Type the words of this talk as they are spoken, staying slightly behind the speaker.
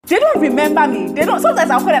they don't remember me. They don't.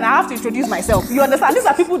 Sometimes I'll call and I have to introduce myself. You understand? These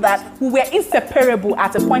are people that who were inseparable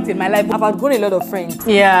at a point in my life. I've outgrown a lot of friends.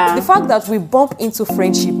 Yeah. The fact that we bump into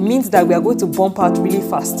friendship means that we are going to bump out really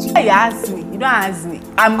fast. You ask me. You don't ask me.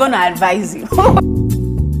 I'm gonna advise you.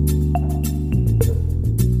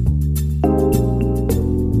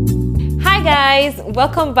 Hi guys,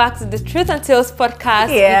 welcome back to the Truth and Tales podcast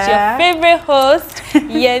with Yeah. your favorite host,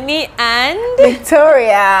 Yemi and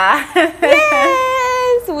Victoria.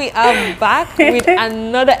 yes, we are back with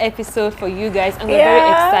another episode for you guys, and we're very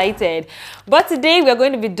excited. But today we are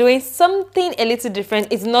going to be doing something a little different.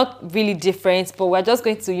 It's not really different, but we're just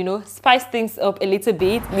going to, spice things up a little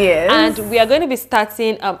bit. Yes. And we are going to be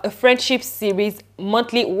starting a friendship series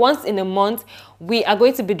monthly, once in a month. We are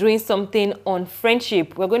going to be doing something on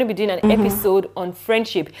friendship. We're going to be doing an episode on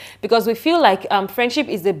friendship because we feel like friendship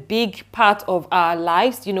is a big part of our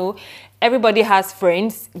lives. Everybody has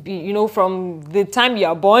friends, from the time you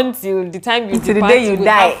are born till the time you To the depart, day you will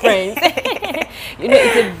die. have friends.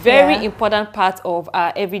 It's a very important part of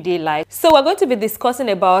our everyday life. So we're going to be discussing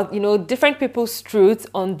about, different people's truths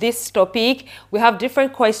on this topic. We have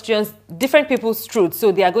different questions, different people's truths.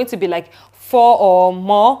 So they are going to be like 4 or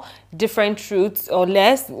more different truths or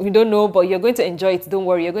less. We don't know, but you're going to enjoy it. Don't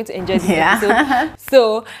worry, you're going to enjoy this episode.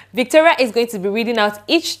 So Victoria is going to be reading out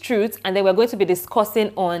each truth, and then we're going to be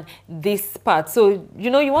discussing on this part. So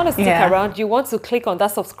you want to stick around. You want to click on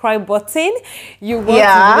that subscribe button. You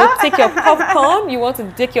want to take your popcorn. You want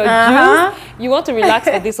to take your juice. You want to relax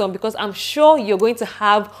for this one because I'm sure you're going to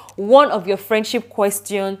have one of your friendship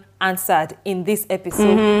questions answered in this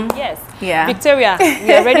episode. Yes. Yeah. Victoria,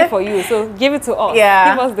 we are ready for you. So give it to us.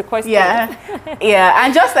 Yeah. Give us the question. Yeah.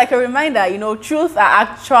 And just like a reminder, truth are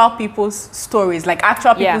actual people's stories, like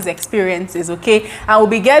actual people's experiences, okay? And we'll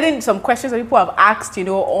be getting some questions that people have asked,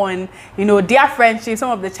 on, their friendship,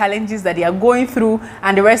 some of the challenges that they are going through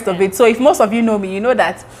and the rest of it. So if most of you know me, you know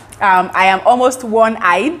that I am almost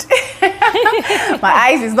one-eyed. My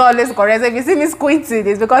eyes is not always correct. So if you see me squinting,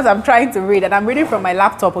 it's because I'm trying to read, and I'm reading from my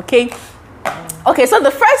laptop, okay? Okay, so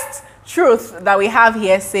the first truth that we have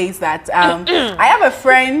here says that I have a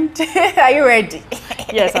friend. Are you ready?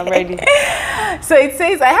 Yes, I'm ready. So it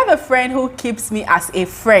says, I have a friend who keeps me as a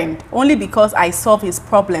friend only because I solve his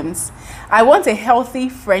problems. I want a healthy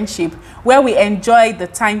friendship where we enjoy the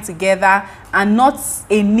time together and not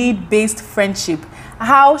a need-based friendship.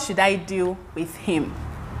 How should I deal with him?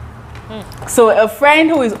 So a friend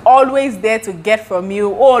who is always there to get from you,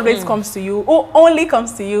 who always comes to you, who only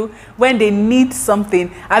comes to you when they need something.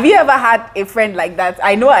 Have you ever had a friend like that?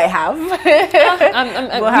 I know I have.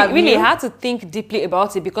 I really had to think deeply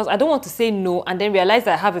about it because I don't want to say no and then realize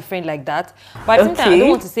that I have a friend like that. But at the same time, I don't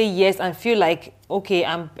want to say yes and feel like, okay,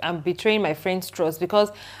 I'm betraying my friend's trust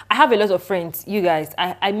because I have a lot of friends, you guys.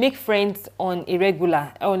 I make friends on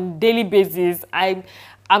daily basis.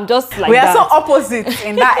 I'm just like we are so opposite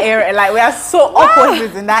in that area. Like we are so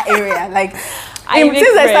opposite in that area. Like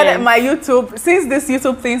since I started my YouTube, since this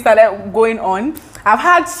YouTube thing started going on, I've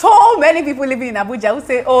had so many people living in Abuja who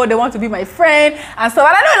say, oh, they want to be my friend and so.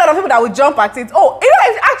 And I know a lot of people that will jump at it. Oh,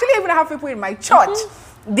 I actually even have people in my church.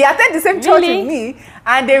 They attend the same church with me,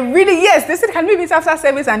 and they really, they said, can we meet after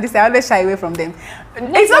service and this? I always shy away from them.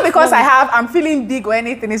 It's not because I'm feeling big or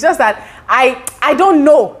anything. It's just that I don't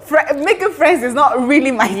know. Making friends is not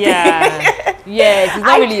really my thing. Yes, it's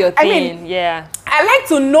not really your thing. I mean, I like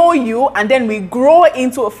to know you, and then we grow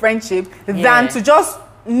into a friendship than to just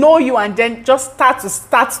know you and then just start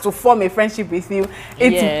to form a friendship with you.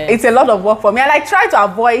 It's a lot of work for me. I try to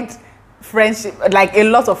avoid friendship, like a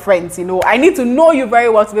lot of friends. I need to know you very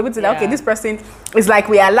well to be able to okay, this person is like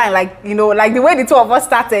we align, like like the way the two of us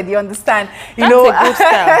started, you understand? That's a good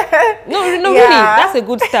style. No, really, that's a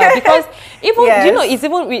good style because even it's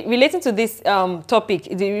even relating to this topic,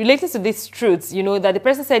 relating to these truths, that the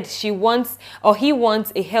person said he wants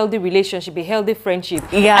a healthy relationship, a healthy friendship.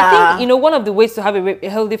 I think one of the ways to have a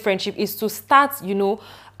healthy friendship is to start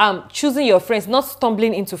choosing your friends, not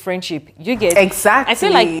stumbling into friendship. You get exactly. I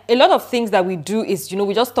feel like a lot of things that we do is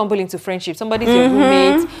we just stumble into friendship. Somebody's your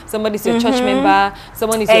roommate, somebody's your church member,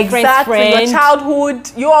 someone is your friend's friend. Your childhood,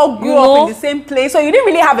 you all grew up in the same place, so you didn't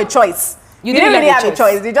really have a choice. You didn't really have a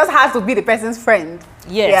choice. You just have to be the person's friend.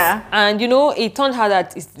 Yes. Yeah. And it turned out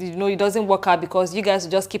that it doesn't work out because you guys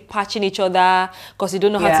just keep patching each other because you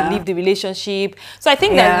don't know how to leave the relationship. So I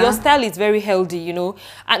think that your style is very healthy,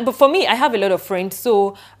 but for me, I have a lot of friends.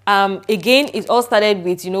 So again, it all started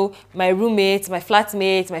with my roommates, my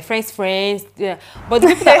flatmates, my friends' friends. Yeah. But the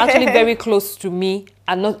people that are actually very close to me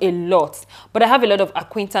are not a lot. But I have a lot of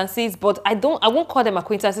acquaintances, but I won't call them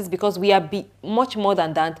acquaintances because we are much more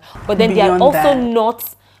than that. But then they are also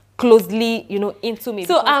not closely, you know, into me.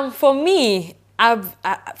 So for me,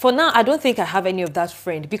 for now, I don't think I have any of that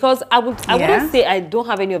friend, because I wouldn't say I don't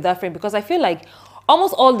have any of that friend, because I feel like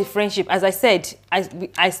almost all the friendship, as I said,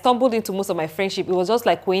 I stumbled into most of my friendship. It was just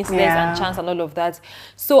like coincidence and chance and all of that.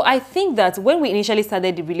 So I think that when we initially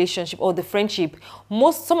started the relationship or the friendship,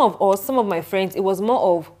 some of my friends, it was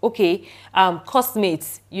more of, okay,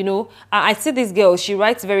 classmates, you know. I see this girl, she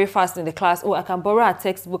writes very fast in the class. Oh, I can borrow a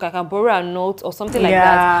textbook, I can borrow a note or something like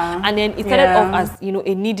that. And then it started off as, you know,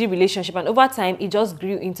 a needy relationship. And over time, it just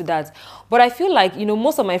grew into that. But I feel like, you know,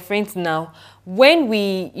 most of my friends now, when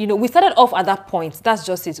we started off at that point, that's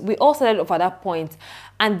just it. We all started off at that point.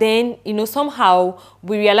 And then, you know, somehow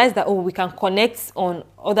we realized that, oh, we can connect on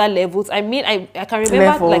other levels. I mean, I can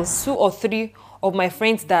remember like 2 or 3 of my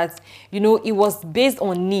friends that, you know, it was based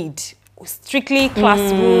on need. Strictly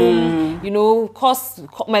classroom, you know,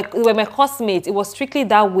 my classmates, it was strictly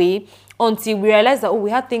that way. Until we realized that, oh,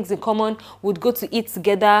 we had things in common, we'd go to eat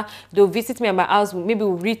together, they'll visit me at my house, maybe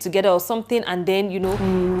we'll read together or something, and then, you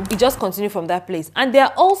know, it just continued from that place. And there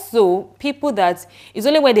are also people that it's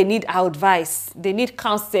only when they need our advice, they need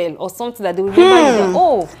counsel or something, that they will remember you that,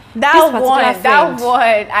 oh, that one,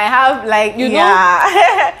 I have, like, you know,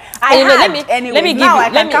 let me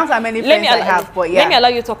count how many friends I have, but let me allow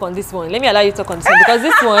you to talk on this one. Let me allow you to talk on this one, because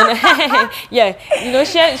this one, yeah, you know,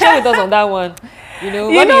 share with us on that one. You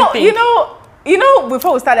know, what do you think? You know,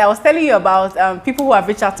 before we started, I was telling you about people who have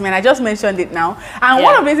reached out to me, and I just mentioned it now. And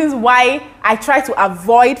one of the reasons why I try to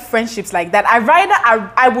avoid friendships like that,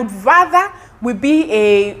 I would rather we be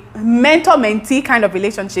a mentor-mentee kind of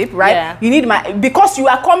relationship, right? Yeah. You need because you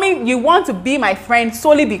want to be my friend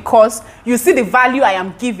solely because you see the value I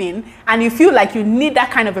am giving, and you feel like you need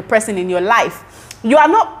that kind of a person in your life. You are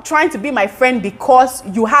not trying to be my friend because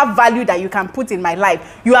you have value that you can put in my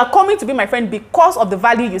life. You are coming to be my friend because of the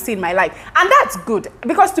value you see in my life. And that's good,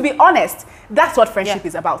 because to be honest, that's what friendship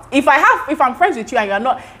is about. If I'm friends with you and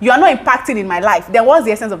you are not impacting in my life, then what's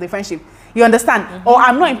the essence of the friendship? You understand? Or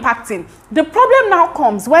I'm not impacting. The problem now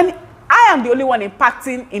comes when I am the only one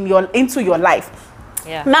impacting into your life.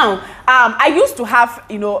 Yeah. Now, I used to have,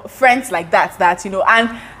 you know, friends like that, you know, and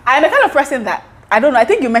I'm the kind of person that, I don't know, I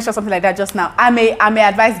think you mentioned something like that just now. I'm a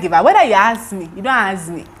advice giver. Whether you ask me, you don't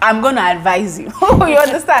ask me, I'm going to advise you. You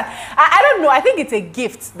understand? I don't know. I think it's a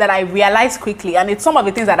gift that I realized quickly, and it's some of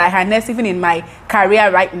the things that I harness even in my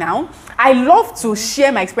career right now. I love to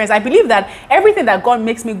share my experience. I believe that everything that God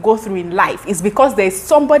makes me go through in life is because there's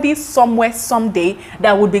somebody somewhere someday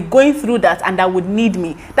that would be going through that and that would need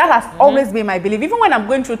me. That has always been my belief. Even when I'm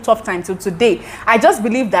going through tough times till today, I just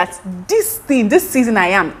believe that this season I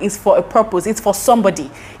am is for a purpose. It's for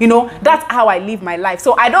somebody. You know, that's how I live my life.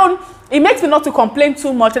 So it makes me not to complain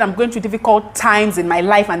too much when I'm going through difficult times in my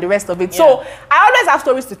life and the rest of it. Yeah. So I always have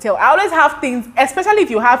stories to tell. I always have things, especially if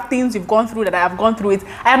you have things you've gone through that I have gone through it.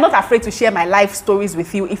 I am not afraid to share my life stories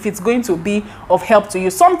with you if it's going to be of help to you.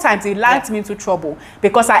 Sometimes it lands me into trouble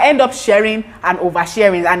because I end up sharing and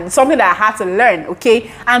oversharing, and it's something that I had to learn,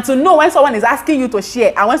 okay? And to know when someone is asking you to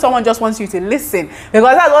share and when someone just wants you to listen,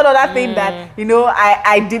 because that's one other thing that, you know,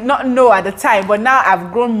 I did not know at the time, but now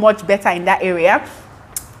I've grown much better in that area.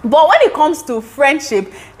 But when it comes to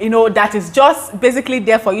friendship, you know, that is just basically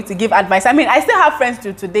there for you to give advice. I mean, I still have friends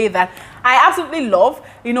to today that I absolutely love.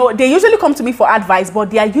 You know, they usually come to me for advice, but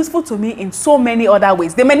they are useful to me in so many other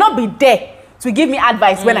ways. They may not be there to give me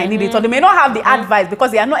advice when I need it, or they may not have the advice because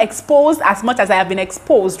they are not exposed as much as I have been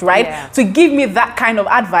exposed, right? Yeah. To give me that kind of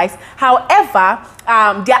advice. However,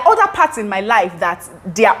 there are other parts in my life that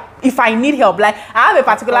if I need help, like I have a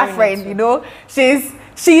particular friend, you know, she's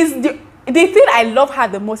the thing I love her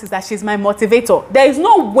the most is that she's my motivator. There is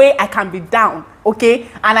no way I can be down, okay?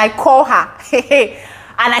 And I call her, and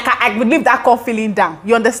I would leave that call feeling down.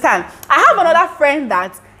 You understand? I have another friend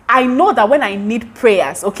that I know that when I need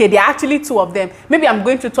prayers, okay, there are actually 2 of them. Maybe I'm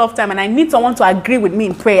going through a tough time and I need someone to agree with me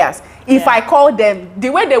in prayers. If I call them, the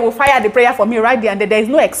way they will fire the prayer for me right there and there is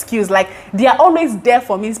no excuse. Like, they are always there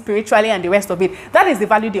for me spiritually and the rest of it. That is the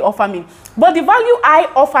value they offer me. But the value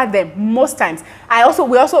I offer them most times,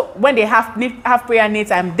 we also when they have prayer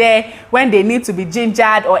needs, I'm there. When they need to be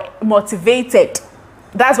gingered or motivated,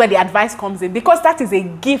 that's where the advice comes in, because that is a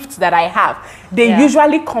gift that I have. They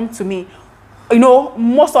usually come to me, you know,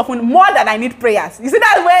 most often more than I need prayers. You see,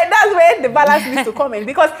 that's where the balance needs to come in.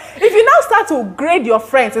 Because if you now start to grade your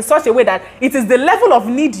friends in such a way that it is the level of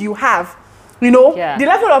need you have, you know, the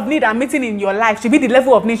level of need I'm meeting in your life should be the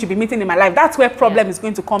level of need should be meeting in my life. That's where problem is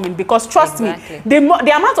going to come in. Because trust me, the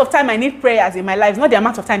amount of time I need prayers in my life is not the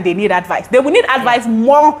amount of time they need advice. They will need advice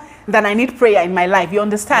more than I need prayer in my life. You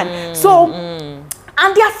understand?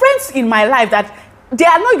 And there are friends in my life that they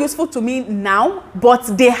are not useful to me now,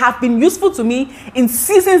 but they have been useful to me in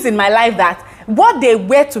seasons in my life that what they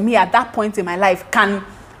were to me at that point in my life can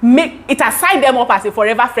make it aside them up as a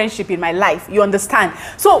forever friendship in my life. You understand?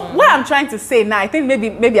 So what I'm trying to say now, I think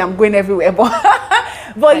maybe I'm going everywhere, but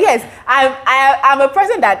but yes, I'm a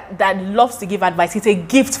person that loves to give advice. It's a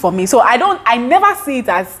gift for me. So I never see it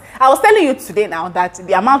as, I was telling you today now that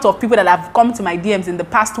the amount of people that have come to my DMs in the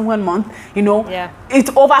past 1 month, you know, it's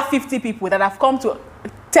over 50 people that have come to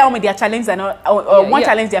tell me their challenges or one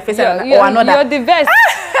challenge they're facing or another. You're the best.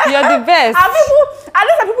 You're the best. And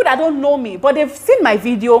these are people that don't know me, but they've seen my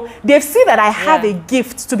video. They've seen that I have a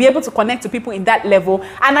gift to be able to connect to people in that level.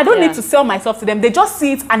 And I don't need to sell myself to them. They just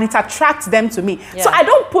see it and it attracts them to me. So I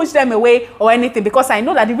don't push them away or anything, because I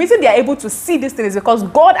know that the reason they are able to see this thing is because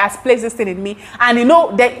God has placed this thing in me. And you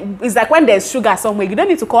know, it's like when there's sugar somewhere, you don't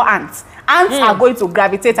need to call ants. Ants are going to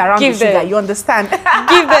gravitate around the sugar. You understand?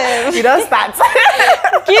 Give them. You don't start.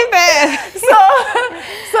 Give them.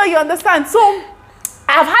 So you understand? So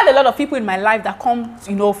I've had a lot of people in my life that come,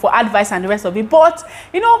 you know, for advice and the rest of it. But,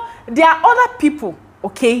 you know, there are other people,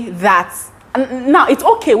 okay, that, now it's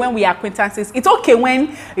okay when we are acquaintances. It's okay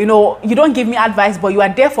when, you know, you don't give me advice, but you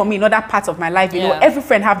are there for me in other parts of my life. You know, every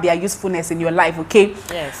friend have their usefulness in your life, okay?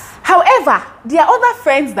 Yes. However, there are other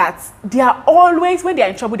friends that they are always, when they are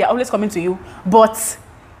in trouble, they are always coming to you, but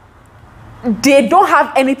they don't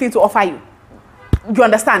have anything to offer you. You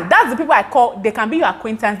understand? That's the people I call, they can be your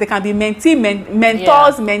acquaintance, they can be mentors,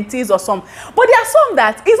 mentees or some. But there are some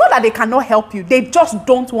that, it's not that they cannot help you, they just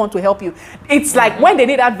don't want to help you. It's like when they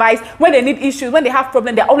need advice, when they need issues, when they have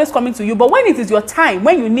problems, they're always coming to you. But when it is your time,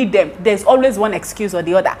 when you need them, there's always one excuse or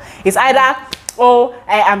the other. It's either, oh,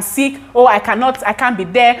 I am sick, oh, I can't be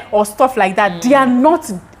there, or stuff like that. They are not,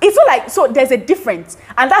 it's not like, so there's a difference.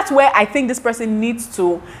 And that's where I think this person needs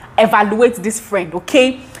to evaluate this friend,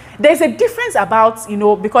 okay? There's a difference about, you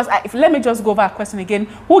know, because let me just go over a question again.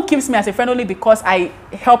 Who keeps me as a friend only because I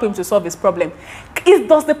help him to solve his problem?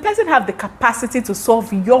 Does the person have the capacity to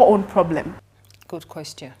solve your own problem? Good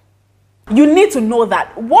question. You need to know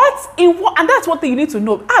that. And that's what you need to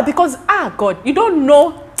know. Because, God, you don't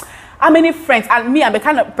know how many friends, and me, I'm the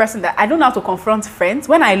kind of person that I don't know how to confront friends.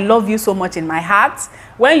 When I love you so much in my heart,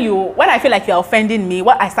 when I feel like you're offending me,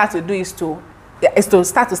 what I start to do is to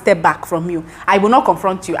start to step back from you. I will not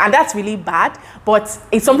confront you, and that's really bad, but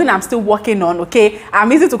it's something I'm still working on, okay?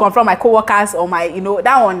 I'm easy to confront my coworkers or my, you know,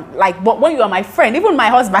 that one, like, but when you are my friend, even my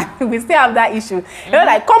husband, we still have that issue. You know,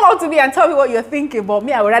 like, come out to me and tell me what you're thinking, but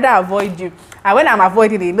me, I would rather avoid you. And when I'm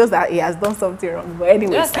avoiding it, he knows that he has done something wrong. But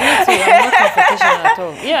anyways. Yes, me too. I'm not confrontational at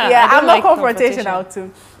all. Yeah, I'm not confrontational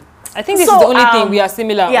too. I think this is the only thing we are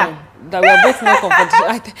similar on. That we are both not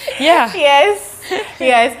confrontational. Yes.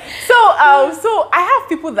 So I have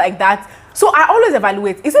people like that. So I always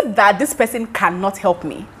evaluate, is it that this person cannot help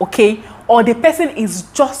me, okay? Or the person is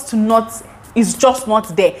just not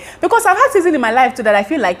there? Because I've had seasons in my life too that I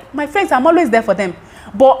feel like my friends, I'm always there for them.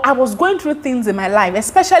 But I was going through things in my life,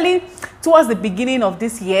 especially towards the beginning of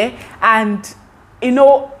this year. And, you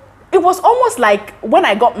know, it was almost like when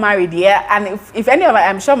I got married, and if any of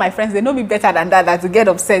I'm sure my friends, they know me better than that to get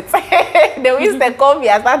upset. They used to call me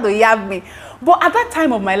and start to yab me. But at that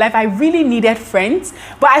time of my life, I really needed friends.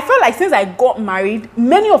 But I felt like since I got married,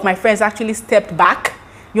 many of my friends actually stepped back.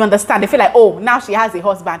 You understand? They feel like, oh, now she has a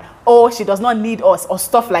husband. Oh, she does not need us or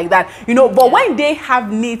stuff like that. You know, but when they have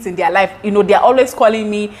needs in their life, you know, they're always calling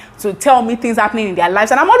me to tell me things happening in their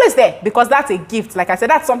lives. And I'm always there because that's a gift. Like I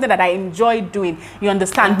said, that's something that I enjoy doing. You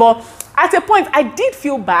understand? But at a point, I did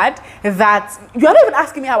feel bad that you're not even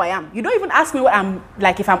asking me how I am. You don't even ask me what I'm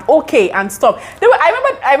like, if I'm okay and stuff.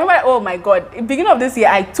 I remember, oh my God, in the beginning of this year,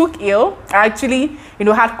 I took ill. I actually, you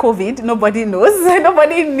know, had COVID. Nobody knows.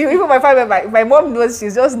 Nobody knew. Even my family, my mom knows.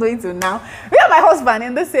 She's just knowing to now. Me and my husband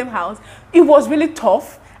in the same house. It was really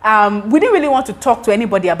tough. We didn't really want to talk to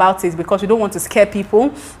anybody about it because we don't want to scare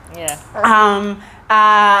people. Yeah.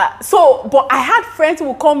 But I had friends who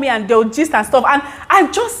would call me and they'll gist and stuff, and I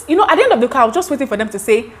just, you know, at the end of the call, I was just waiting for them to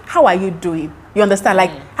say, how are you doing? You understand?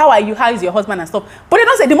 Like, how are you? How is your husband and stuff? But they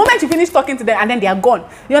don't say, the moment you finish talking to them and then they are gone.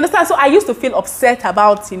 You understand? So I used to feel upset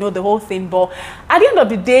about, you know, the whole thing. But at the end of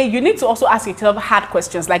the day, you need to also ask yourself hard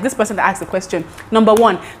questions. Like this person that asked the question. Number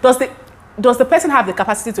one, does the person have the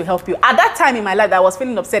capacity to help you? At that time in my life that I was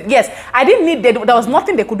feeling upset, yes, I didn't need, there was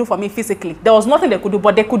nothing they could do for me physically. There was nothing they could do,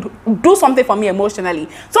 but they could do something for me emotionally.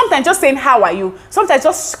 Sometimes just saying, how are you? Sometimes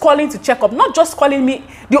just calling to check up, not just calling me.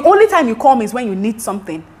 The only time you call me is when you need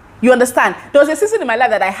something. You understand? There was a season in my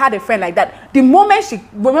life that I had a friend like that. The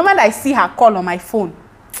moment I see her call on my phone,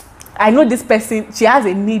 I know this person, she has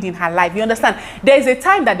a need in her life. You understand? There is a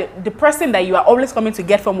time that the person that you are always coming to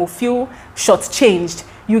get from will feel shortchanged.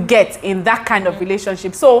 You get in that kind of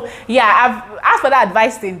relationship. So yeah, I've asked for that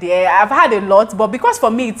advice in there. I've had a lot, but because for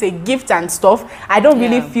me it's a gift and stuff, I don't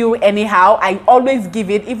really feel anyhow. I always give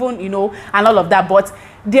it, even, you know, and all of that. But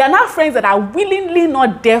there are now friends that are willingly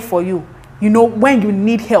not there for you, you know, when you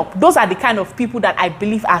need help. Those are the kind of people that I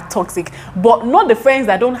believe are toxic, but not the friends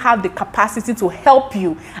that don't have the capacity to help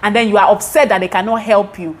you, and then you are upset that they cannot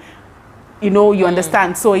help you. You know, you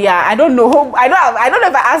understand. So yeah, I don't know. I don't know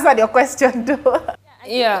if I answered your question though.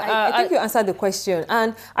 I think you answered the question.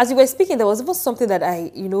 And as you were speaking, there was even something that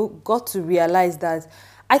I, you know, got to realize that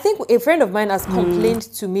I think a friend of mine has complained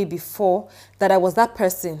to me before that I was that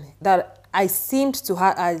person, that I seemed to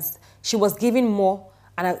her as she was giving more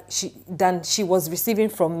than she was receiving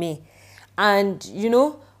from me. And, you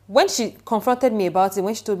know, when she confronted me about it,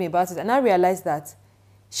 when she told me about it, and I realized that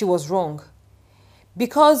she was wrong.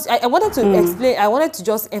 Because I wanted to explain, I wanted to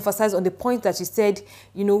just emphasize on the point that she said,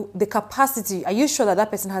 you know, the capacity. Are you sure that that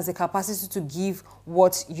person has the capacity to give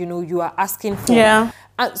what, you know, you are asking for? Yeah.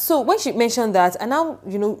 And so when she mentioned that, and now,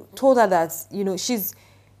 you know, told her that, you know,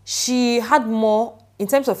 she had more in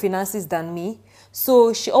terms of finances than me.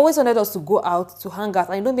 So she always wanted us to go out, to hang out.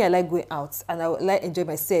 I know me, I like going out and I like enjoy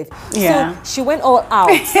myself. Yeah. So she went all out.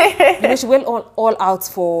 You know, she went all out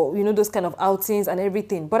for, you know, those kind of outings and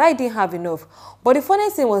everything. But I didn't have enough. But the funny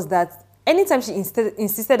thing was that anytime she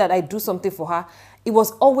insisted that I do something for her, it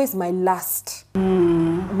was always my last,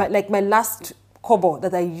 my last kobo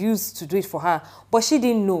that I used to do it for her. But she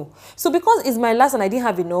didn't know. So because it's my last and I didn't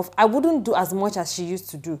have enough, I wouldn't do as much as she used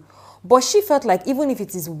to do. But she felt like even if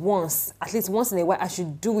it is once, at least once in a while, I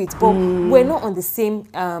should do it. But we're not on the same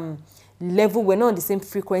level. We're not on the same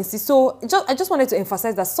frequency. So I just wanted to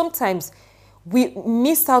emphasize that sometimes we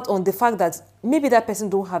miss out on the fact that maybe that person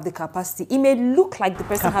don't have the capacity. It may look like the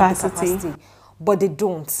person has the capacity, but they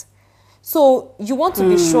don't. So you want to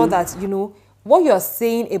be sure that, you know, what you're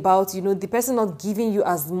saying about, you know, the person not giving you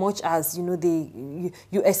as much as, you know,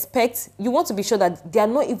 you expect, you want to be sure that they are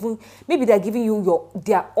not even, maybe they're giving you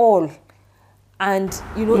their all. And,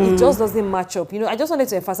 you know, it just doesn't match up. You know, I just wanted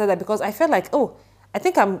to emphasize that because I felt like, oh, I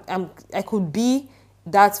think I could be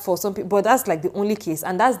that for some people, but that's like the only case.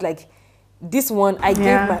 And that's like, this one, I gave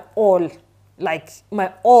my all. Like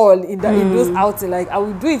my all in those outings, like I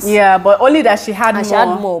would do it. Yeah, but only that she had more. She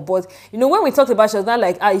had more. But you know, when we talked about, she was not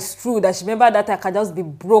like, it's true that she remember that I can just be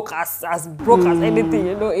broke as broke as anything,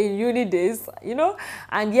 you know, in uni days, you know.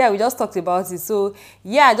 And yeah, we just talked about it. So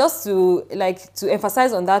yeah, just to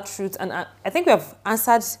emphasize on that truth. And I think we have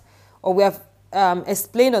answered, or we have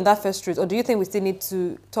explained on that first truth. Or do you think we still need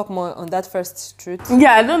to talk more on that first truth?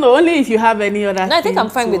 Yeah, I don't know. Only if you have any other. No, I think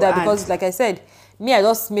I'm fine with that because, like I said, me, I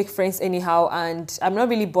just make friends anyhow, and I'm not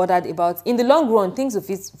really bothered about, in the long run, things will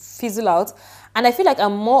fizzle out. And I feel like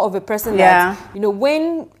I'm more of a person that, you know,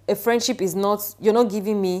 when a friendship is not, you're not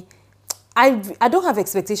giving me, I don't have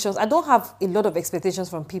expectations. I don't have a lot of expectations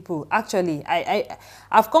from people. Actually,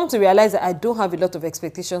 I've come to realize that I don't have a lot of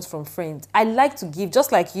expectations from friends. I like to give,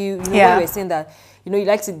 just like you know, when you were saying that, you know, you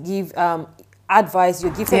like to give advice,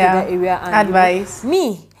 you're gifted in that area. And advice. You know,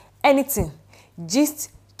 me, anything,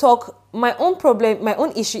 just talk. My own problem, my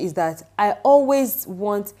own issue is that I always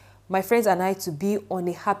want my friends and I to be on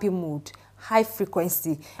a happy mood, high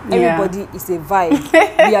frequency. Everybody is a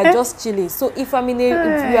vibe. We are just chilling. So if I'm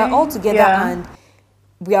if we are all together and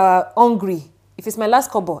we are hungry, if it's my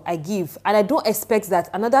last kobo, I give. And I don't expect that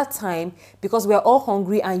another time, because we are all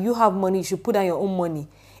hungry and you have money, you should put down your own money.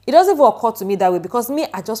 It doesn't even occur to me that way because me,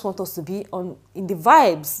 I just want us to be in the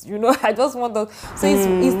vibes, you know. I just want us. So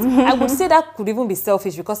I would say that could even be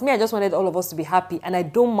selfish because me, I just wanted all of us to be happy and I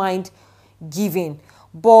don't mind giving.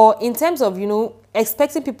 But in terms of, you know,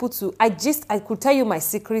 expecting people to, I could tell you my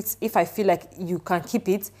secrets if I feel like you can keep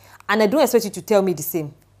it, and I don't expect you to tell me the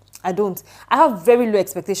same. I don't. I have very low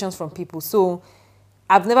expectations from people, so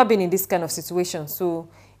I've never been in this kind of situation. So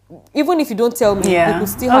even if you don't tell me, we could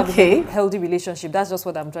still have a healthy relationship. That's just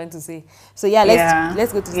what I'm trying to say. So yeah,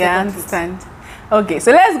 let's go to second truth. Okay,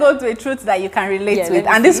 so let's go to a truth that you can relate to it.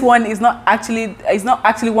 And this one is not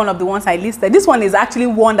actually one of the ones I listed. This one is actually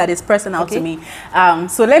one that is personal to me.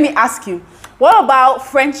 So let me ask you, what about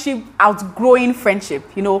friendship, outgrowing friendship?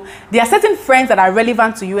 You know, there are certain friends that are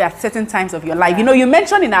relevant to you at certain times of your life. You know, you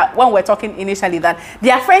mentioned when we're talking initially that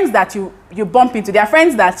there are friends that you bump into. There are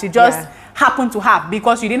friends that you just happen to have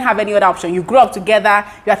because you didn't have any other option. You grew up together,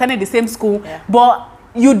 you attended the same school, but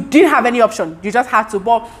you didn't have any option. You just had to.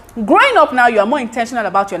 But growing up now, you are more intentional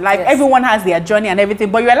about your life. Yes. Everyone has their journey and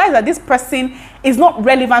everything. But you realize that this person is not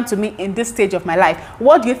relevant to me in this stage of my life.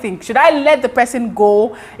 What do you think? Should I let the person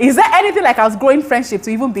go? Is there anything like outgrowing friendship to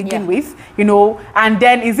even begin with? You know, and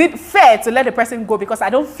then is it fair to let the person go because I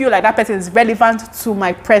don't feel like that person is relevant to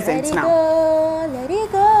my present now? Let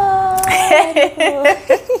it go. Let it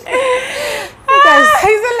go.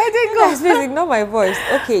 Guys, please ignore my voice.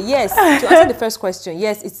 Okay, yes. To answer the first question,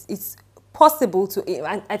 yes, it's possible to.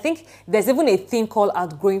 And I think there's even a thing called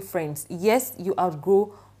outgrowing friends. Yes, you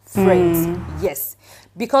outgrow friends. Yes,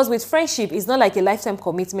 because with friendship, it's not like a lifetime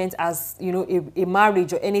commitment as you know a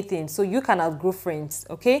marriage or anything. So you can outgrow friends.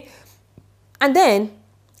 Okay, and then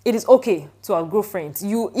it is okay to outgrow friends.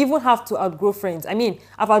 You even have to outgrow friends. I mean,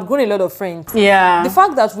 I've outgrown a lot of friends. Yeah. The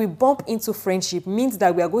fact that we bump into friendship means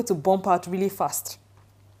that we are going to bump out really fast.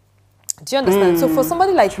 Do you understand? So for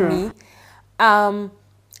somebody like me, I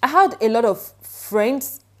had a lot of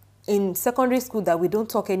friends in secondary school that we don't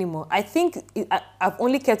talk anymore. I think I've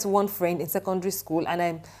only kept one friend in secondary school,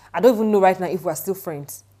 and I don't even know right now if we're still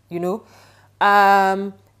friends, you know.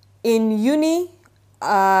 In uni,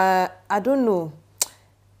 I don't know.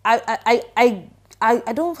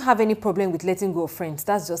 I don't have any problem with letting go of friends.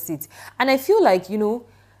 That's just it. And I feel like, you know,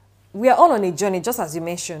 we are all on a journey, just as you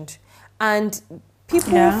mentioned. And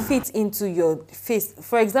people fit into your face.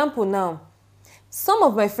 For example, now, some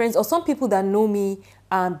of my friends or some people that know me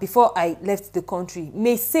before I left the country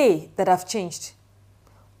may say that I've changed.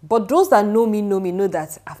 But those that know me know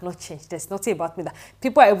that I've not changed. There's nothing about me that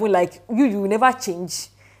people are even like, you will never change.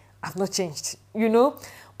 I've not changed, you know.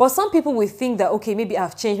 But some people will think that, okay, maybe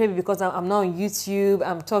I've changed, maybe because I'm now on YouTube,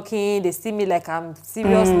 I'm talking, they see me like I'm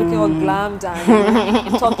serious, looking all glammed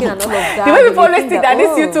and talking and all of that. The way people always think that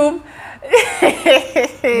this YouTube...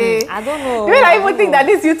 I don't know. The way I even think that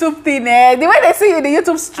this YouTube thing, the way they see you in the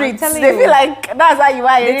YouTube streets, they feel like that's how you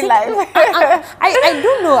are in real life. I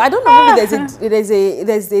don't know. I don't know. Maybe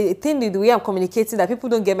there's a thing with the way I'm communicating that people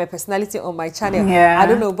don't get my personality on my channel. Yeah. I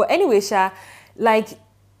don't know. But anyway, Sha, like,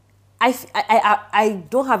 I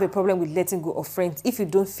don't have a problem with letting go of friends if you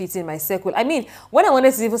don't fit in my circle. I mean, when I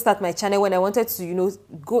wanted to even start my channel, when I wanted to, you know,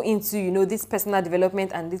 go into, you know, this personal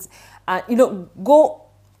development and this, you know, go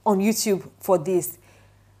on YouTube for this,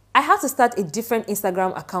 I had to start a different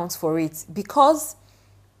Instagram account for it because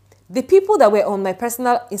the people that were on my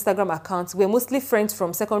personal Instagram account were mostly friends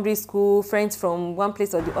from secondary school, friends from one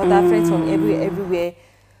place or the other, friends from everywhere.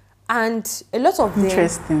 And a lot of them...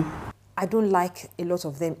 Interesting. I don't like a lot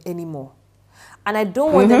of them anymore. And I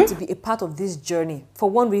don't want them to be a part of this journey for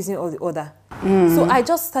one reason or the other. So I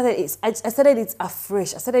just started it. I started it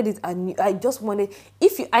afresh. I started it anew. I just wanted...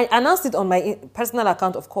 I announced it on my personal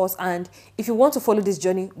account, of course, and if you want to follow this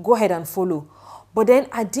journey, go ahead and follow. But then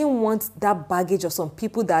I didn't want that baggage of some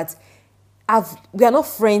people that we are not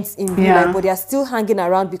friends in real life, but they are still hanging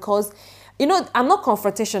around because... You know, I'm not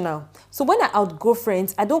confrontational. So when I outgrow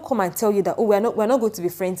friends, I don't come and tell you that, oh, we're not going to be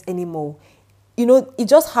friends anymore. You know, it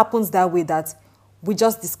just happens that way that we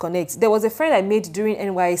just disconnect. There was a friend I made during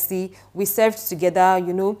NYC. We served together,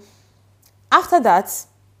 you know. After that,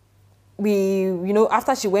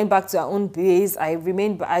 after she went back to her own base,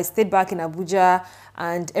 I stayed back in Abuja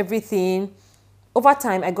and everything. Over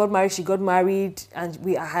time, I got married, she got married, and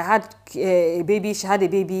I had a baby, she had a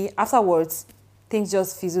baby. Afterwards, things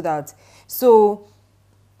just fizzled out. So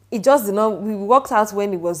it just, you know, we worked out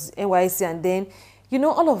when it was NYC and then, you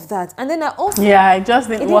know, all of that. And then I also... Yeah, it just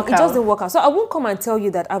didn't work out. It just didn't work out. So I won't come and tell you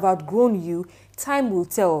that I've outgrown you. Time will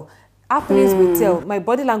tell. Happenings will tell. My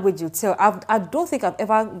body language will tell. I don't think I've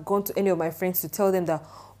ever gone to any of my friends to tell them that,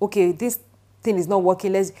 okay, this thing is not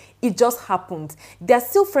working. It just happened. There are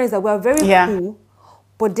still friends that were very cool,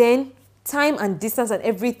 but then time and distance and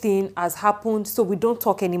everything has happened, so we don't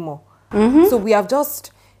talk anymore. So we have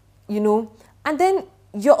just... You know, and then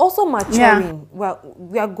you're also maturing.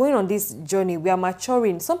 We are going on this journey. We are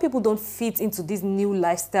maturing. Some people don't fit into this new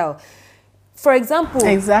lifestyle. For example,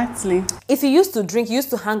 if you used to drink, you used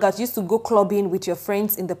to hang out, you used to go clubbing with your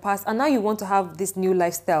friends in the past, and now you want to have this new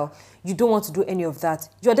lifestyle, you don't want to do any of that.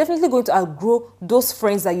 You're definitely going to outgrow those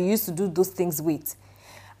friends that you used to do those things with.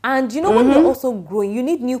 And you know, when you're also growing, you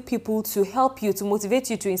need new people to help you, to motivate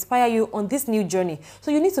you, to inspire you on this new journey. So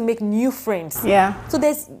you need to make new friends. So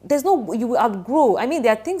there's no, you will outgrow. I mean,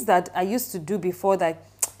 there are things that I used to do before that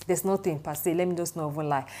there's nothing per se. Let me just not even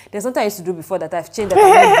lie. There's something I used to do before that I've changed, that I'm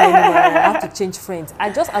not doing anymore. I have to change friends. I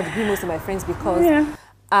just outgrew most of my friends because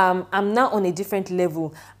I'm now on a different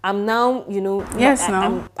level. I'm now, you know,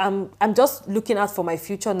 I'm just looking out for my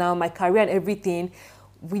future now, my career and everything.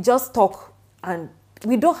 We just talk and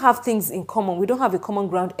we don't have things in common. We don't have a common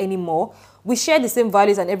ground anymore. We share the same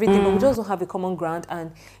values and everything, but we just don't have a common ground,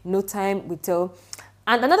 and no time we tell.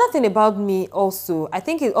 And another thing about me also, I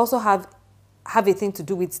think it also have a thing to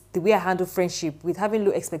do with the way I handle friendship, with having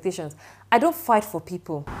low expectations. I don't fight for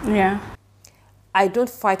people. Yeah. I don't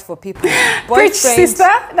fight for people. Preach, sister.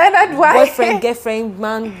 That's why. Boyfriend, girlfriend,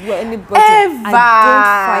 man, anybody. Ever. I don't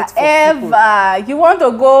fight for people. Ever. You want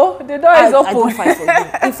to go? The door is open. I don't fight for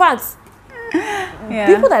you. In fact,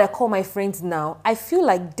 people that I call my friends now, I feel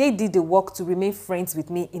like they did the work to remain friends with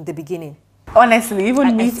me in the beginning. Honestly,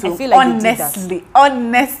 even me too. I feel like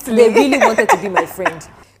honestly. They really wanted to be my friend.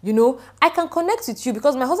 You know, I can connect with you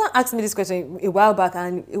because my husband asked me this question a while back,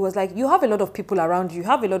 and it was like, you have a lot of people around you,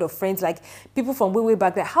 have a lot of friends, like people from way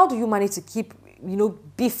back there. How do you manage to keep, you know,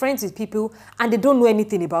 be friends with people and they don't know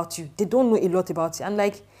anything about you? They don't know a lot about you. I'm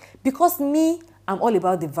like, because me, I'm all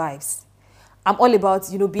about the vibes. I'm all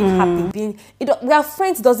about, you know, being happy, their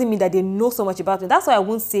friends doesn't mean that they know so much about me. That's why I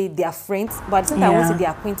won't say they are friends, but at the same time, I won't say they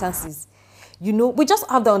are acquaintances. You know, we just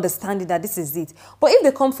have the understanding that this is it. But if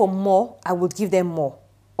they come for more, I would give them more,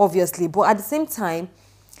 obviously. But at the same time,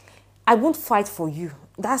 I won't fight for you.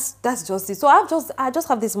 That's just it. So I just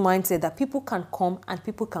have this mindset that people can come and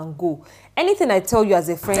people can go. Anything I tell you as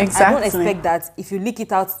a friend, I don't expect that if you leak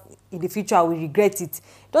it out in the future, I will regret it.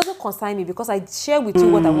 It doesn't concern me because I share with you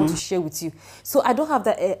what I want to share with you. So I don't have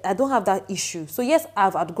that. I don't have that issue. So yes,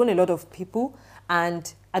 I've outgrown a lot of people,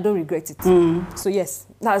 and I don't regret it. So yes,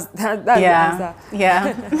 that's the answer.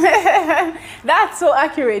 Yeah. That's so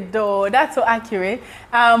accurate, though. That's so accurate.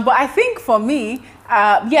 But I think for me,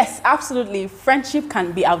 yes, absolutely, friendship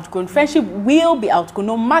can be outgrown. Friendship will be outgrown,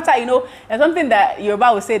 no matter, you know, there's something that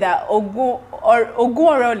Yoruba will say that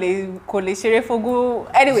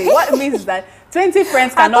anyway, what it means is that 20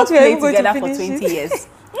 friends cannot play together for 20 years.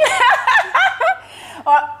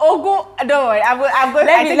 Don't worry, I'm going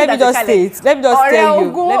to let me just say it. Let me just tell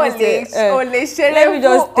you. Let me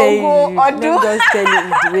just tell you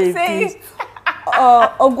the way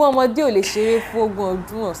Ogun ọmọdé ò lè ṣeré fún ogún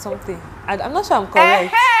ọdún or something. I'm not sure I'm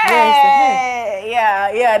correct.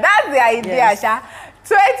 Yeah, that's the idea, yes.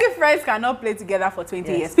 20 friends cannot play together for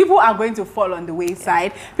 20 years. People are going to fall on the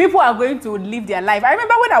wayside. People are going to live their life. I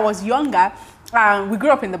remember when I was younger, we grew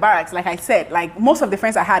up in the barracks, like I said. Like, most of the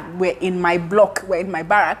friends I had were in my block, were in my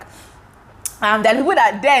barrack. There are people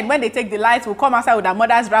that then, when they take the lights, will come outside with their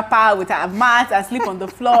mother's wrapper, with a mat, and sleep on the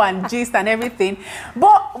floor and gist and everything.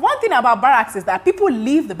 But one thing about barracks is that people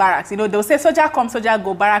leave the barracks. You know, they'll say, soldier come, soldier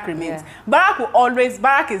go, barrack remains. Yeah.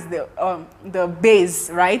 Barrack is the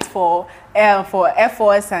base, right, for Air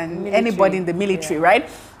Force and military. Anybody in the military, right?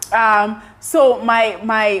 So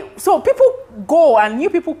people go and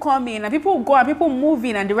new people come in, and people go and people move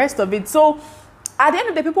in and the rest of it. So at the end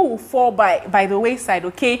of the day, people will fall by the wayside,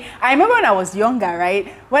 okay? I remember when I was younger, right?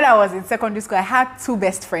 When I was in secondary school, I had two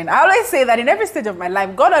best friends. I always say that in every stage of my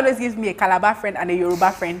life, God always gives me a Calabar friend and a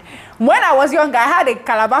Yoruba friend. When I was younger, I had a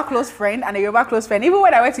Calabar close friend and a Yoruba close friend. Even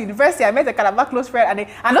when I went to university, I met a Calabar close friend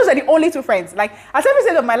and those are the only two friends. Like, at every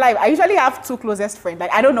stage of my life, I usually have two closest friends.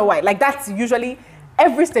 Like, I don't know why. Like, that's usually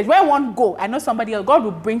every stage. When one go, I know somebody else. God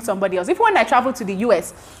will bring somebody else. Even when I traveled to the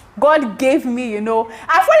US, God gave me, you know. And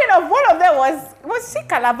funny enough, one of them was she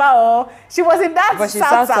Calabar or she was in that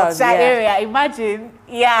South area. Imagine,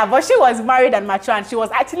 yeah. But she was married and mature, and she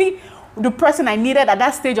was actually the person I needed at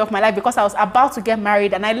that stage of my life because I was about to get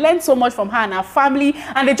married, and I learned so much from her and her family,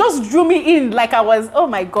 and they just drew me in like I was. Oh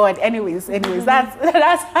my God. Anyways, that's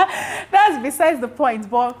besides the point,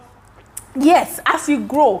 but. Yes, as you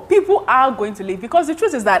grow, people are going to leave because the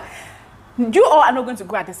truth is that you all are not going to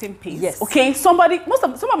grow at the same pace. Yes. Okay. Some of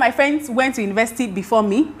my friends went to university before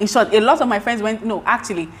me. In short, a lot of my friends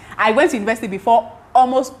I went to university before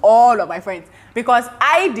almost all of my friends because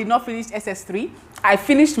I did not finish SS3. I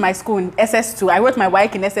finished my school in SS2. I wrote my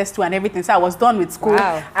work in SS2 and everything. So I was done with school.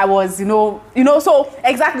 Wow. I was, so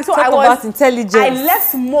exactly. So Talk about intelligence. I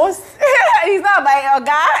left most. It's not my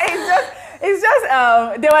guy. It's just,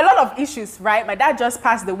 there were a lot of issues, right? My dad just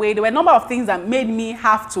passed away. There were a number of things that made me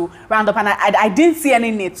have to round up, and I didn't see any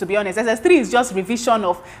need, to be honest. SS3 is just revision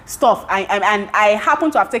of stuff. And I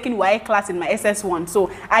happened to have taken YA class in my SS1, so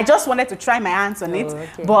I just wanted to try my hands on it.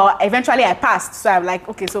 Okay. But eventually I passed, so I'm like,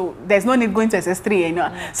 okay, so there's no need going to SS3, you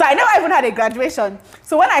know. So I never even had a graduation.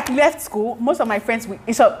 So when I left school, most of my friends,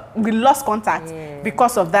 we lost contact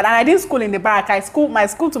because of that. And I didn't school in the barrack. My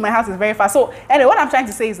school to my house is very far. So anyway, what I'm trying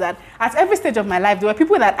to say is that at every stage of my life, there were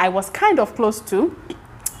people that I was kind of close to,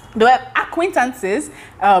 They were acquaintances.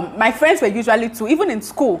 My friends were usually two, even in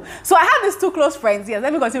school. So I had these two close friends. Yes,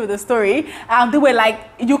 let me continue with the story. They were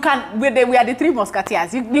like, we are the three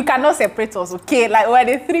musketeers. You cannot separate us, okay? Like, we are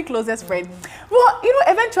the three closest friends. Well, you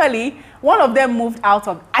know, eventually, one of them moved out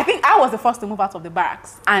of, I think I was the first to move out of the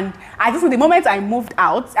barracks. And I just, the moment I moved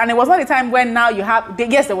out, and it was not the time when now you have,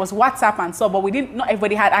 yes, there was WhatsApp and so, but not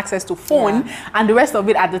everybody had access to phone and the rest of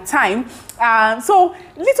it at the time. So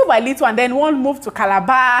little by little, and then one moved to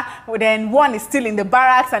Calabar, then one is still in the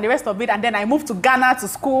barracks and the rest of it, and then I moved to Ghana to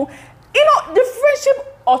school. You know, the friendship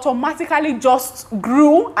automatically just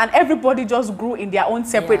grew, and everybody just grew in their own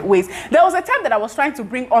separate ways. There was a time that I was trying to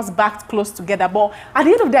bring us back close together, but at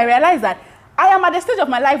the end of the day, I realized that I am at the stage of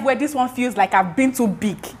my life where this one feels like I've been too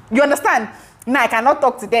big. You understand? Now I cannot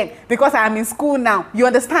talk to them because I am in school now. You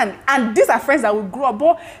understand? And these are friends that we grew up,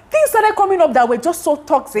 but things started coming up that were just so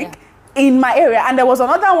toxic in my area. And there was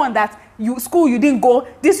another one that school you didn't go,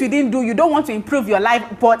 this you didn't do, you don't want to improve your life,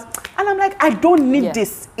 and I'm like, I don't need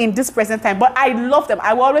this in this present time, but I love them.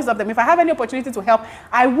 I will always love them. If I have any opportunity to help,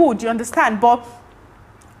 I would, you understand? But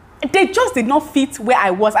they just did not fit where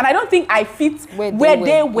I was, and I don't think I fit where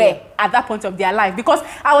they were at that point of their life, because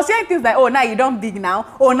I was hearing things like, oh, now you don't big now,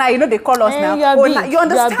 oh, now you know they call us now, oh, now, you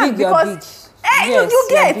understand? Because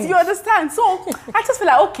you understand? So I just feel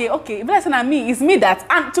like, okay, if that's not me, it's me that,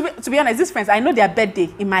 and to be honest, these friends, I know their birthday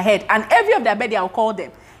in my head, and every of their birthday I'll call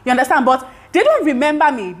them. You understand? But they don't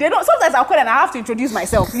remember me. They don't. Sometimes I'll call and I have to introduce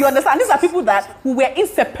myself. You understand? These are people who were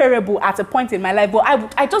inseparable at a point in my life, but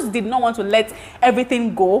I just did not want to let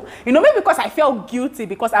everything go. You know, maybe because I felt guilty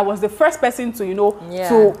because I was the first person to,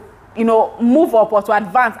 move up or to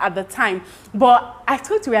advance at the time. But I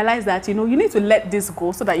started to realize that, you need to let this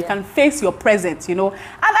go so that you can face your present, And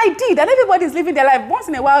I did. And everybody's living their life. Once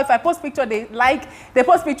in a while, if I post picture they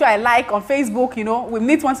post picture I like on Facebook, we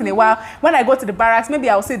meet once in a while. When I go to the barracks, maybe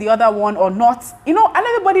I'll see the other one or not, and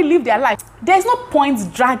everybody live their life. There's no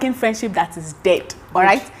point dragging friendship that is dead, all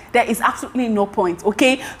right? There is absolutely no point,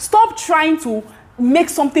 okay? Stop trying to make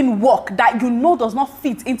something work that does not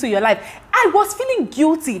fit into your life. I was feeling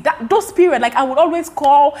guilty that those periods, like I would always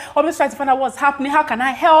call, always try to find out what's happening, how can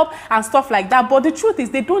I help, and stuff like that. But the truth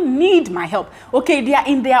is, they don't need my help. Okay, they are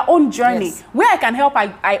in their own journey. Yes. Where I can help,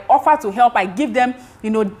 I offer to help. I give them,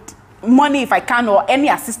 money if I can, or any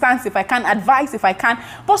assistance if I can, advice if I can.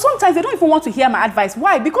 But sometimes they don't even want to hear my advice.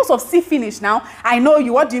 Why? Because of see finish now. I know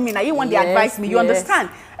you. What do you mean? Now you want to advise me? You understand?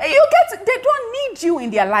 They don't need you in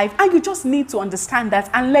their life, and you just need to understand that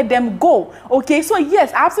and let them go. Okay, so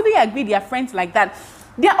yes, I absolutely agree. They are friends like that.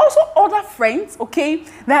 There are also other friends, okay,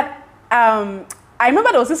 that I remember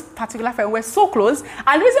there was this particular friend. We're so close,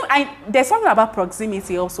 and the reason there's something about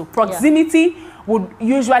proximity also. Proximity would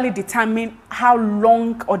usually determine how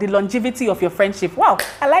long or the longevity of your friendship. Wow,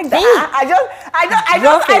 I like that. I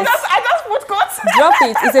just put quotes. Drop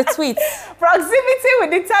it. It's a tweet. Proximity will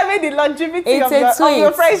determine the longevity of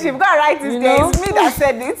your friendship. Go and write it there. It's me that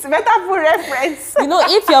said it. It's better for reference.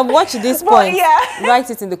 If you have watched this point, write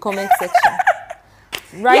it in the comment section.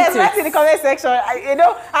 Write in the comment section.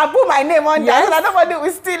 I put my name on there so that nobody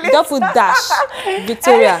will steal it. Double dash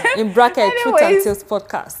Victoria in bracket Truth and Tales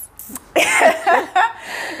podcast.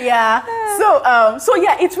 So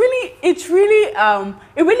it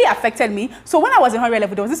really affected me. So when I was in 100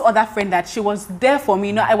 level, there was this other friend that she was there for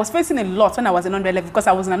me. I was facing a lot when I was in 100 level because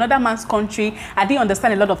I was in another man's country. I didn't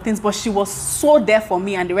understand a lot of things, but she was so there for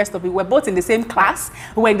me and the rest of it. We were both in the same class.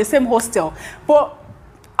 We were in the same hostel. But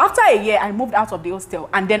after a year, I moved out of the hostel,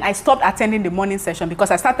 and then I stopped attending the morning session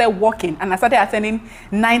because I started working and I started attending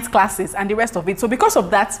 9th classes and the rest of it. So because of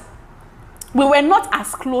that, we were not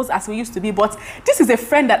as close as we used to be, but this is a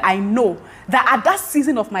friend that I know that at that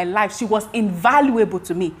season of my life, she was invaluable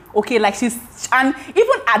to me. Okay, and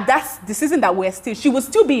even at the season that we're still, she will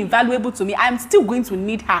still be invaluable to me. I'm still going to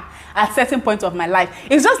need her at a certain point of my life.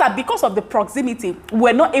 It's just that because of the proximity,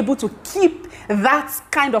 we're not able to keep that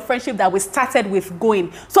kind of friendship that we started with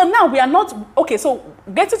going. So now we are not, okay, so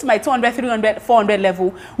getting to my 200, 300, 400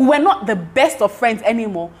 level, we were not the best of friends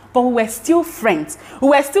anymore, but we were still friends. We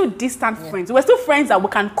were still distant friends. We were still friends that we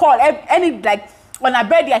can call on her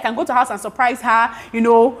birthday, I can go to her house and surprise her,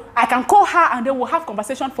 I can call her and then we'll have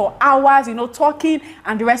conversation for hours, talking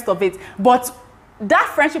and the rest of it. But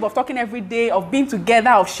that friendship of talking every day, of being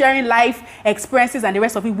together, of sharing life experiences and the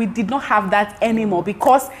rest of it, we did not have that anymore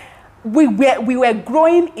because we were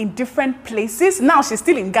growing in different places. Now she's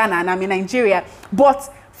still in Ghana and I'm in Nigeria.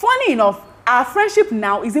 But funny enough, our friendship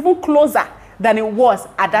now is even closer than it was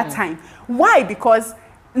at that time. Why? Because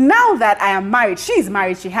now that I am married, she is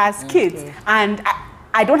married, she has kids, and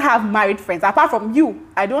I don't have married friends. Apart from you,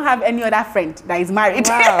 I don't have any other friend that is married.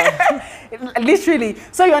 Wow. Literally.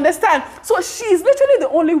 So you understand? So she's literally the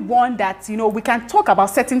only one that, you know, we can talk about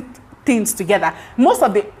certain things together. Most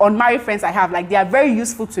of the unmarried friends I have, like, they are very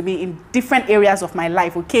useful to me in different areas of my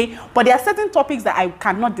life, okay? But there are certain topics that I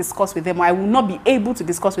cannot discuss with them, or I will not be able to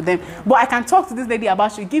discuss with them. But I can talk to this lady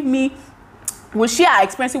about, she'll give me, we'll share our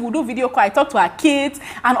experience, we'll do video call, I talk to our kids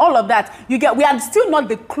and all of that. You get, we are still not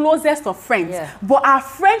the closest of friends, but our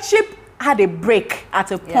friendship had a break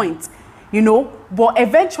at a point, you know, but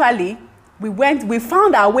eventually we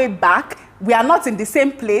found our way back. We are not in the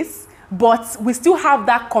same place, but we still have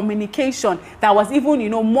that communication that was even, you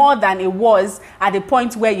know, more than it was at the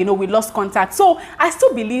point where, you know, we lost contact. So I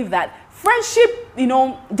still believe that friendship, you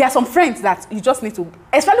know, there are some friends that you just need to,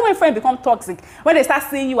 especially when friends become toxic, when they start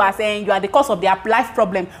seeing you as saying you are the cause of their life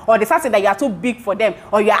problem, or they start saying that you are too big for them,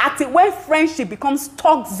 or you are acting, when friendship becomes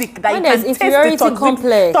toxic, that when you can taste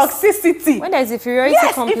the toxicity. When there's inferiority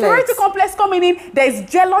complex. Inferiority complex coming in, there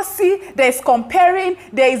is jealousy, there is comparing,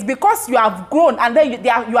 there is because you have grown, and then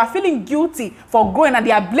you are feeling guilty for growing, and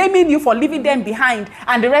they are blaming you for leaving them behind,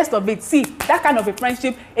 and the rest of it. See, that kind of a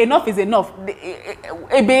friendship, enough is enough.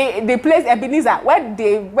 The place Ebenezer, where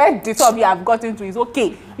the two of you have gotten to is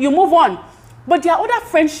okay. You move on. But there are other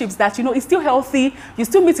friendships that, you know, it's still healthy. You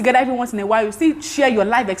still meet together every once in a while. You still share your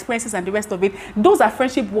life experiences and the rest of it. Those are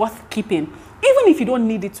friendships worth keeping. Even if you don't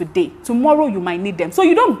need it today, tomorrow you might need them. So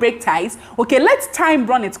you don't break ties. Okay, let time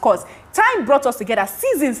run its course. Time brought us together.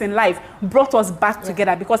 Seasons in life brought us back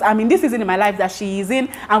together, because I'm in this season in my life that she is in,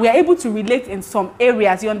 and we are able to relate in some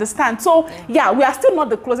areas, you understand? So yeah, we are still not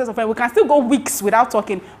the closest of friends. We can still go weeks without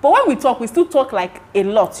talking. But when we talk, we still talk like a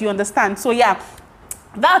lot, you understand? So yeah,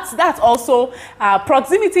 that's also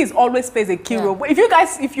proximity is always plays a key role. But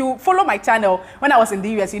if you follow my channel, when I was in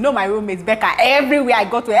the US, you know my roommate Becca. Everywhere I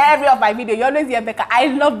go to, every of my video, you always hear Becca. I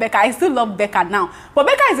love Becca. I still love Becca now. But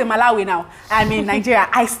Becca is in Malawi now. I'm in Nigeria.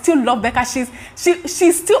 I still love Becca. She's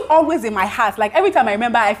still always in my heart. Like every time I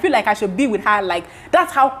remember, I feel like I should be with her. Like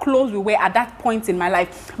that's how close we were at that point in my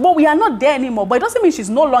life. But we are not there anymore. But it doesn't mean she's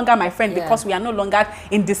no longer my friend because we are no longer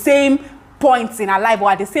in the same points in our life or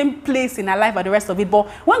at the same place in our life or the rest of it. But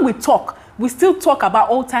when we talk, we still talk about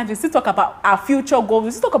old times, we still talk about our future goals, we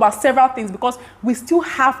still talk about several things, because we still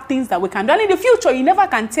have things that we can do. And in the future, you never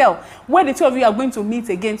can tell where the two of you are going to meet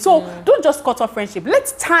again. So don't just cut off friendship.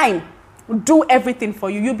 Let time do everything for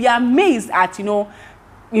you. You'll be amazed at, you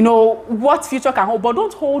know what future can hold. But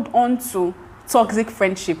don't hold on to toxic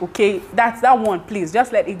friendship, okay? That's that one, please.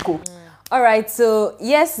 Just let it go. All right, so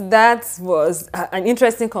yes, that was an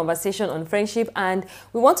interesting conversation on friendship, and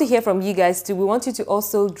we want to hear from you guys too. We want you to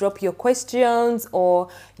also drop your questions or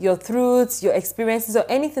your truths, your experiences, or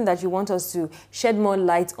anything that you want us to shed more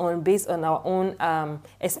light on based on our own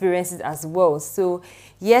experiences as well. So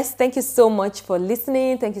yes, thank you so much for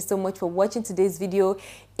listening. Thank you so much for watching today's video.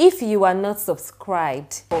 If you are not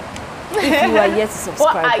subscribed, if you are yet to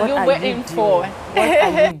subscribe, what are you waiting for? What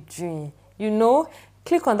are you doing? You know,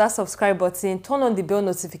 click on that subscribe button, turn on the bell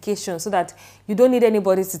notification so that you don't need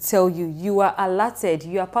anybody to tell you. You are alerted.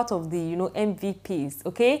 You are part of the, MVPs,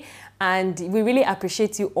 okay? And we really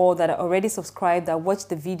appreciate you all that are already subscribed, that watch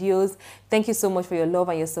the videos. Thank you so much for your love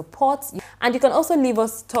and your support. And you can also leave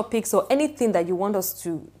us topics or anything that you want us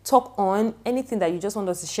to talk on, anything that you just want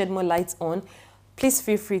us to shed more light on. Please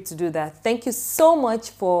feel free to do that. Thank you so much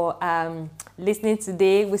for listening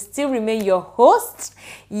today. We still remain your hosts,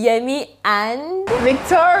 Yemi and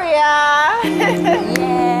Victoria.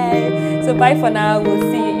 Yeah. So bye for now. We'll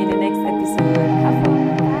see you in the next episode.